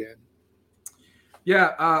win and be in.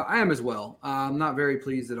 Yeah, I am as well. I'm not very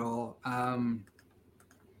pleased at all.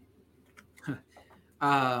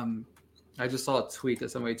 I just saw a tweet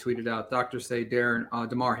that somebody tweeted out. Doctors say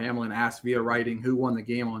Damar Hamlin asked via writing who won the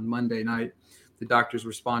game on Monday night. The doctor's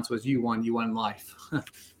response was, "You won life."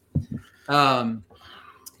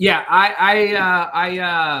 Yeah,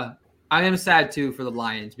 I am sad too for the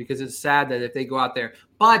Lions because it's sad that if they go out there,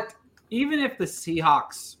 but even if the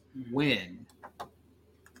Seahawks win,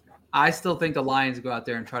 I still think the Lions go out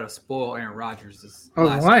there and try to spoil Aaron Rodgers. The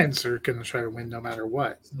Lions are going to try to win no matter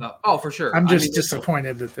what. For sure. I'm just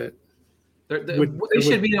disappointed that they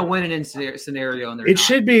should be in a win-and-in scenario. It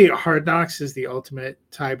should be Hard Knocks is the ultimate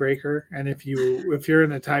tiebreaker, and if you're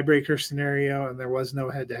in a tiebreaker scenario and there was no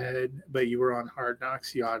head-to-head, but you were on Hard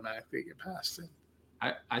Knocks, you automatically get past it.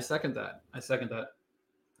 I second that.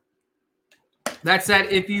 That said,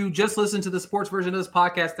 if you just listened to the sports version of this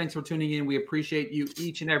podcast, thanks for tuning in. We appreciate you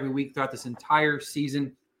each and every week throughout this entire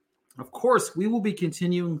season. Of course, we will be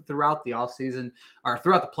continuing throughout the offseason, or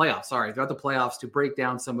throughout the playoffs to break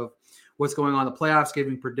down some of what's going on in the playoffs,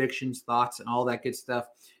 giving predictions, thoughts, and all that good stuff.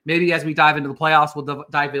 Maybe as we dive into the playoffs, we'll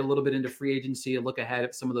dive in a little bit into free agency and look ahead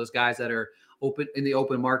at some of those guys that are open in the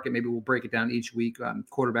open market. Maybe we'll break it down each week,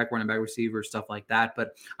 quarterback, running back, receiver, stuff like that.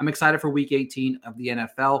 But I'm excited for week 18 of the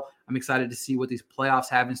NFL. I'm excited to see what these playoffs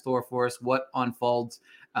have in store for us, what unfolds,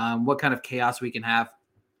 what kind of chaos we can have.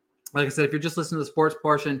 Like I said, if you're just listening to the sports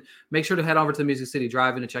portion, make sure to head over to the Music City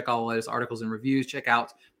Drive-In to check all the latest articles and reviews. Check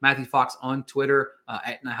out Matthew Fox on Twitter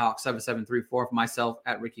at Nighthawk7734, for myself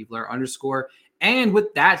at @RickyBlair_. And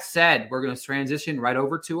with that said, we're going to transition right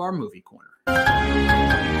over to our movie corner.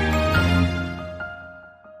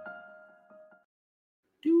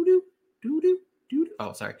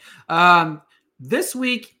 Oh, sorry. This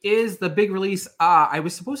week is the big release. I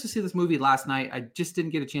was supposed to see this movie last night. I just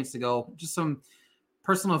didn't get a chance to go. Just some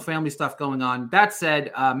personal family stuff going on. That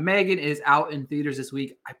said, Megan is out in theaters this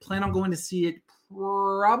week. I plan on going to see it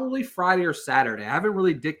probably Friday or Saturday. I haven't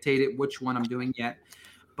really dictated which one I'm doing yet,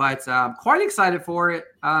 but quite excited for it.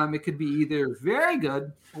 It could be either very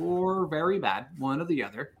good or very bad, one or the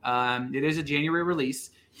other. It is a January release.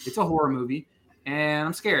 It's a horror movie, and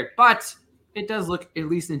I'm scared, but it does look at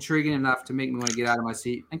least intriguing enough to make me want to get out of my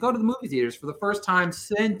seat and go to the movie theaters for the first time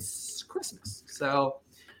since Christmas. So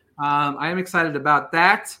I am excited about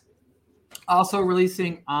that. Also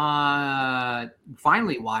releasing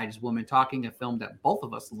Finally Wise Woman, talking a film that both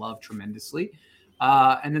of us love tremendously.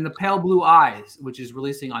 And then The Pale Blue Eyes, which is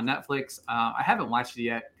releasing on Netflix. I haven't watched it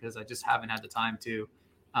yet because I just haven't had the time to.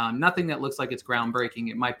 Nothing that looks like it's groundbreaking.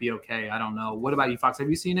 It might be okay. I don't know. What about you, Fox? Have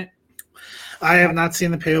you seen it? I have not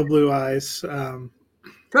seen The Pale Blue Eyes.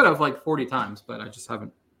 Could have like 40 times, but I just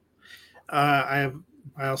haven't. I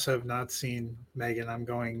also have not seen Megan. I'm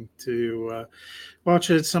going to watch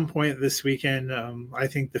it at some point this weekend. I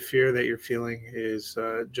think the fear that you're feeling is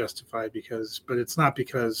justified but it's not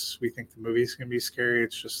because we think the movie's going to be scary.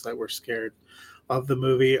 It's just that we're scared of the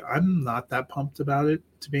movie. I'm not that pumped about it,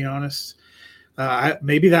 to be honest.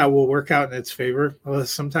 Maybe that will work out in its favor.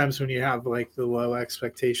 Sometimes when you have like the low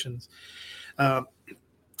expectations.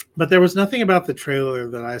 But there was nothing about the trailer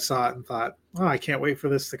that I saw it and thought, oh, I can't wait for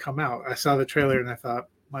this to come out. I saw the trailer and I thought,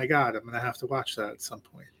 my God, I'm going to have to watch that at some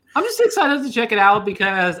point. I'm just excited to check it out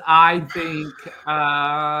because I think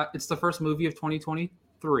it's the first movie of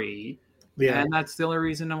 2023. Yeah. And that's the only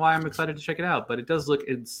reason why I'm excited to check it out. But it does look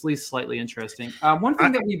at least slightly interesting. One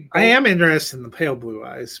thing I am interested in the Pale Blue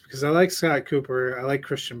Eyes because I like Scott Cooper. I like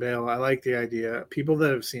Christian Bale. I like the idea. People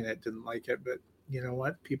that have seen it didn't like it. But you know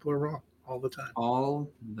what? People are wrong. All the time. All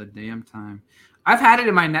the damn time. I've had it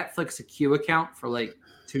in my Netflix queue account for like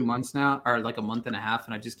 2 months now, or like a month and a half,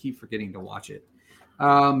 and I just keep forgetting to watch it.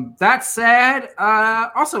 That said,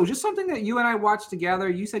 also just something that you and I watched together.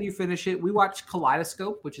 You said you finished it. We watched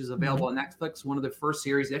Kaleidoscope, which is available on Netflix, one of the first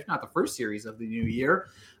series, if not the first series of the new year.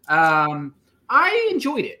 I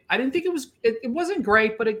enjoyed it. I didn't think it wasn't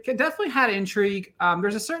great, but it definitely had intrigue.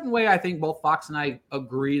 There's a certain way I think both Fox and I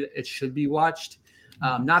agree that it should be watched.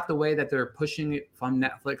 Not the way that they're pushing it from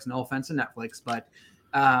Netflix. No offense to Netflix, but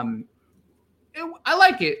I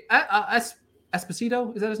like it.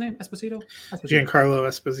 Esposito, is that his name? Esposito? Giancarlo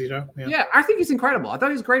Esposito. Yeah, I think he's incredible. I thought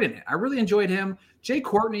he was great in it. I really enjoyed him. Jay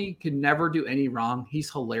Courtney could never do any wrong. He's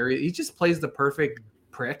hilarious. He just plays the perfect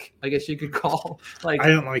prick, I guess you could call. Like, I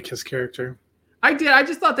don't like his character. I did. I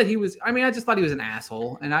just thought that he was. I mean, I just thought he was an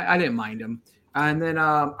asshole, and I didn't mind him. And then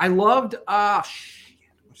I loved.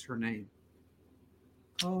 What's her name?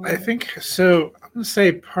 I think so. I'm gonna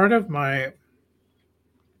say part of I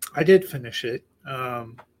did finish it.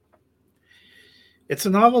 It's a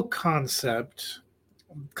novel concept.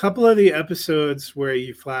 A couple of the episodes where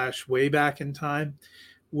you flash way back in time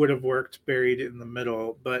would have worked buried in the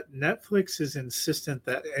middle, but Netflix is insistent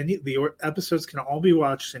that the episodes can all be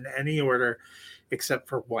watched in any order except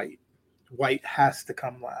for White. White has to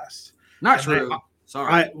come last. Not true.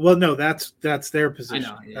 Sorry. No, that's their position.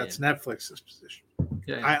 I know, that's Netflix's position.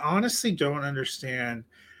 Yeah. I honestly don't understand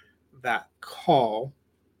that call.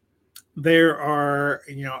 There are,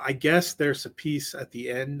 I guess there's a piece at the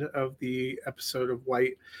end of the episode of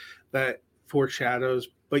White that foreshadows,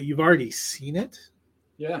 but you've already seen it.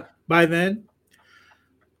 Yeah. By then,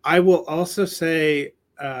 I will also say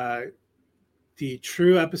the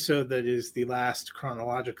true episode that is the last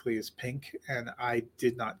chronologically is Pink, and I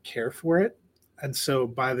did not care for it. And so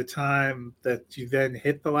by the time that you then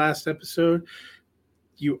hit the last episode,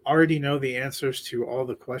 you already know the answers to all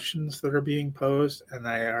the questions that are being posed, and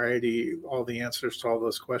all the answers to all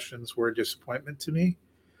those questions were a disappointment to me.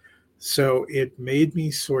 So it made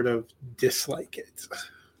me sort of dislike it.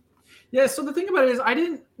 Yeah, so the thing about it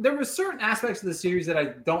is there were certain aspects of the series that I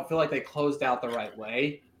don't feel like they closed out the right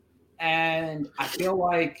way. And I feel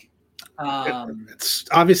like it's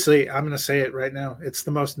obviously, I'm going to say it right now, it's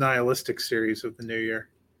the most nihilistic series of the new year.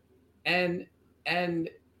 And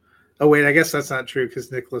oh, wait, I guess that's not true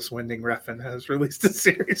because Nicholas Winding Refn has released a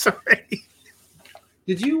series already.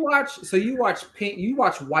 Did you watch? So you watched Pink? You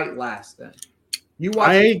watched White last, then?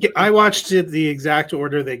 I watched it the exact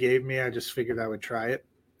order they gave me. I just figured I would try it.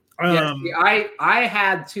 I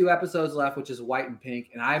had 2 episodes left, which is White and Pink,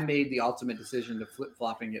 and I made the ultimate decision to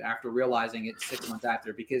flip-flopping it after realizing it's 6 months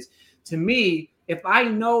after. Because to me, if I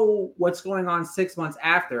know what's going on 6 months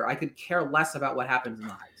after, I could care less about what happens in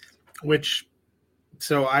the heist.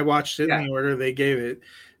 So I watched it in the order they gave it,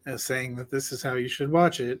 saying that this is how you should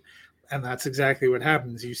watch it. And that's exactly what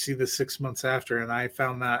happens. You see the 6 months after, and I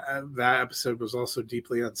found that episode was also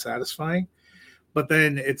deeply unsatisfying. But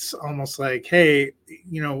then it's almost like, hey,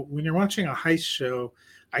 when you're watching a heist show,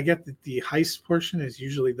 I get that the heist portion is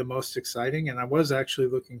usually the most exciting. And I was actually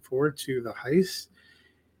looking forward to the heist.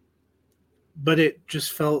 But it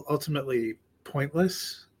just felt ultimately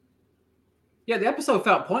pointless. Yeah, the episode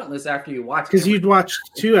felt pointless after you watched it. Because you'd watched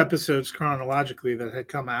 2 episodes chronologically that had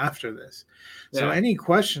come after this. Yeah. So any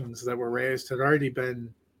questions that were raised had already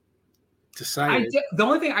been decided. The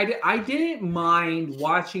only thing I didn't mind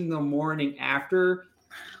watching the morning after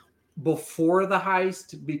before the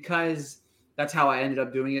heist because that's how I ended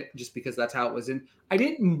up doing it, just because that's how it was in. I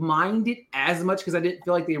didn't mind it as much because I didn't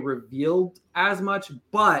feel like they revealed as much,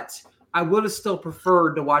 but I would have still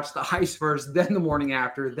preferred to watch the heist first, then the morning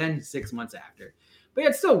after, then 6 months after. But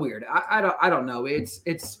it's still weird. I don't know. It's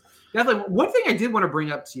definitely one thing I did want to bring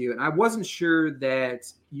up to you, and I wasn't sure that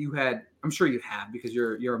you had. I'm sure you have because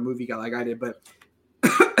you're a movie guy like I did. But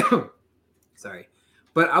Sorry.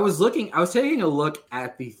 But I was taking a look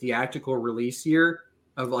at the theatrical release year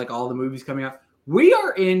of like all the movies coming out. We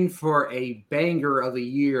are in for a banger of a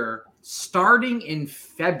year starting in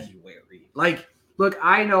February. Like, look,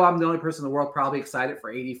 I know I'm the only person in the world probably excited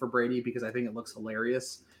for 80 for Brady because I think it looks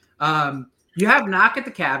hilarious. You have Knock at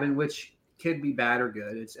the Cabin, which could be bad or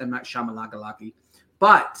good. It's M. Night Shyamalan.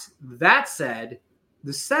 But that said,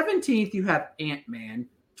 the 17th you have Ant-Man.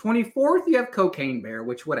 24th you have Cocaine Bear,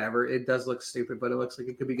 which whatever. It does look stupid, but it looks like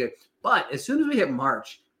it could be good. But as soon as we hit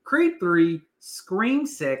March, Creed 3, Scream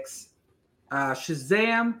 6,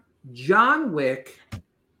 Shazam, John Wick,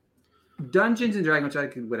 Dungeons and Dragons, which I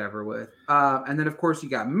could whatever with. And then, of course, you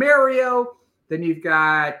got Mario. Then you've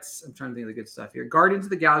got, I'm trying to think of the good stuff here. Guardians of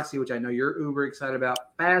the Galaxy, which I know you're uber excited about.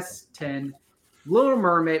 Fast 10, Little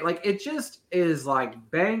Mermaid. Like, it just is like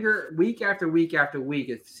banger week after week after week.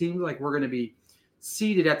 It seems like we're going to be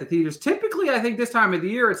seated at the theaters. Typically, I think this time of the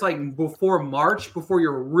year, it's like before March, before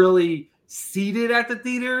you're really seated at the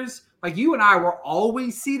theaters. Like you and I were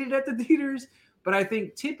always seated at the theaters. But I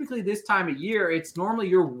think typically this time of year, it's normally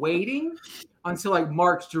you're waiting until like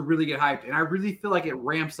March to really get hyped. And I really feel like it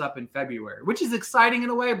ramps up in February, which is exciting in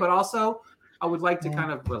a way, but also I would like to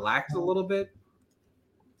kind of relax a little bit.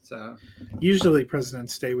 So usually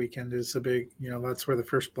President's Day weekend is a big, that's where the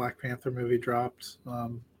first Black Panther movie dropped.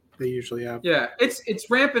 They usually have. Yeah, it's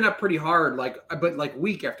ramping up pretty hard, but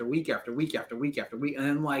week after week after week after week after week. And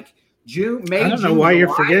then like June, May. I don't know why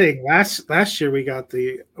you're forgetting. Last year we got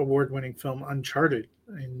the award-winning film Uncharted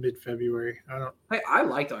in mid-February. I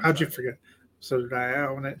liked Uncharted. How'd you forget? So did I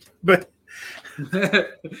own it, but I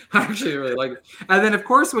actually really like it. And then of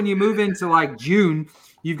course when you move into like June,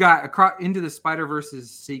 you've got Into the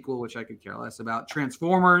Spider-Verse's sequel, which I could care less about.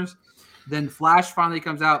 Transformers. Then Flash finally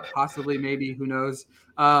comes out, possibly, maybe, who knows.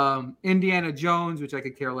 Indiana Jones, which I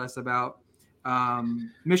could care less about.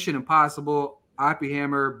 Mission Impossible,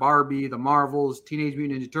 Oppenheimer, Barbie, The Marvels, Teenage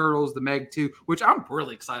Mutant Ninja Turtles, The Meg 2, which I'm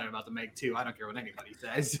really excited about The Meg 2. I don't care what anybody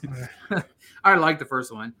says. I like the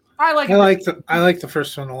first one. I like the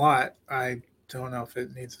first one a lot. I don't know if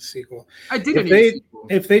it needs a sequel.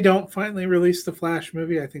 If they don't finally release the Flash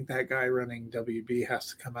movie, I think that guy running WB has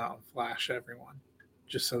to come out and flash everyone.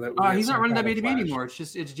 Just so that he's not running WB anymore.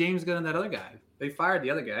 It's James Gunn and that other guy. They fired the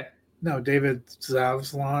other guy. No, David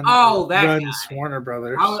Zaslav. That runs guy. Warner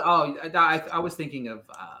Brothers. I was thinking of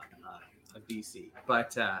DC,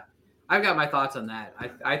 but I've got my thoughts on that.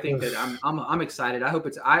 I think that I'm excited. I hope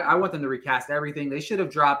I want them to recast everything. They should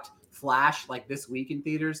have dropped Flash like this week in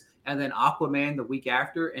theaters, and then Aquaman the week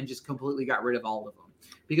after, and just completely got rid of all of them.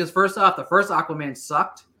 Because first off, the first Aquaman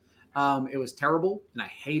sucked. It was terrible, and I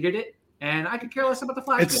hated it. And I could care less about the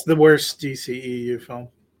Flash. It's the worst DCEU film,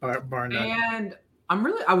 bar none. And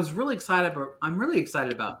I was really excited, but I'm really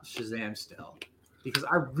excited about Shazam still because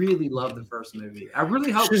I really love the first movie. I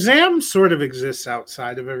really hope Shazam sort of exists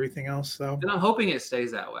outside of everything else, though. And I'm hoping it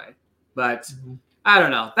stays that way. But I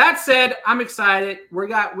don't know. That said, I'm excited. We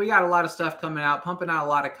got a lot of stuff coming out, pumping out a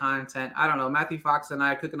lot of content. I don't know. Matthew Fox and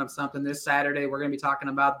I are cooking up something this Saturday. We're going to be talking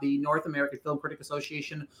about the North American Film Critic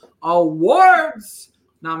Association Awards.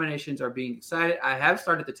 Nominations are being decided. I have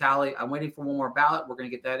started the tally. I'm waiting for one more ballot. We're going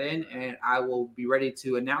to get that in, and I will be ready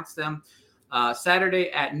to announce them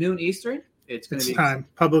Saturday at noon Eastern. It's going to be time.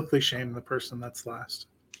 Publicly shame the person that's last.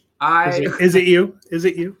 Is it you? Is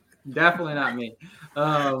it you? Definitely not me.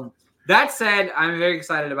 That said, I'm very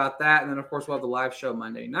excited about that. And then, of course, we'll have the live show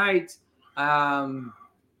Monday night.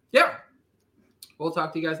 Yeah. We'll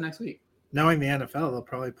talk to you guys next week. Knowing the NFL, they'll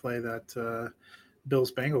probably play that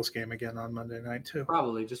Bills-Bengals game again on Monday night, too.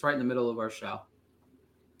 Probably. Just right in the middle of our show.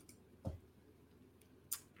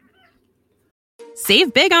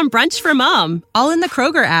 Save big on brunch for mom, all in the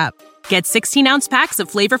Kroger app. Get 16-ounce packs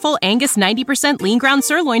of flavorful Angus 90% lean ground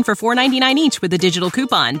sirloin for $4.99 each with a digital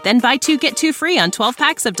coupon. Then buy 2, get 2 free on 12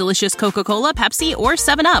 packs of delicious Coca-Cola, Pepsi, or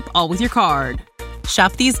 7-Up, all with your card.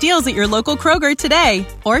 Shop these deals at your local Kroger today,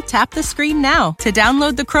 or tap the screen now to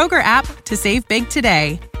download the Kroger app to save big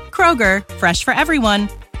today. Kroger, fresh for everyone.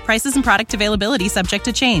 Prices and product availability subject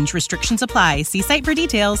to change. Restrictions apply. See site for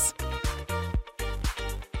details.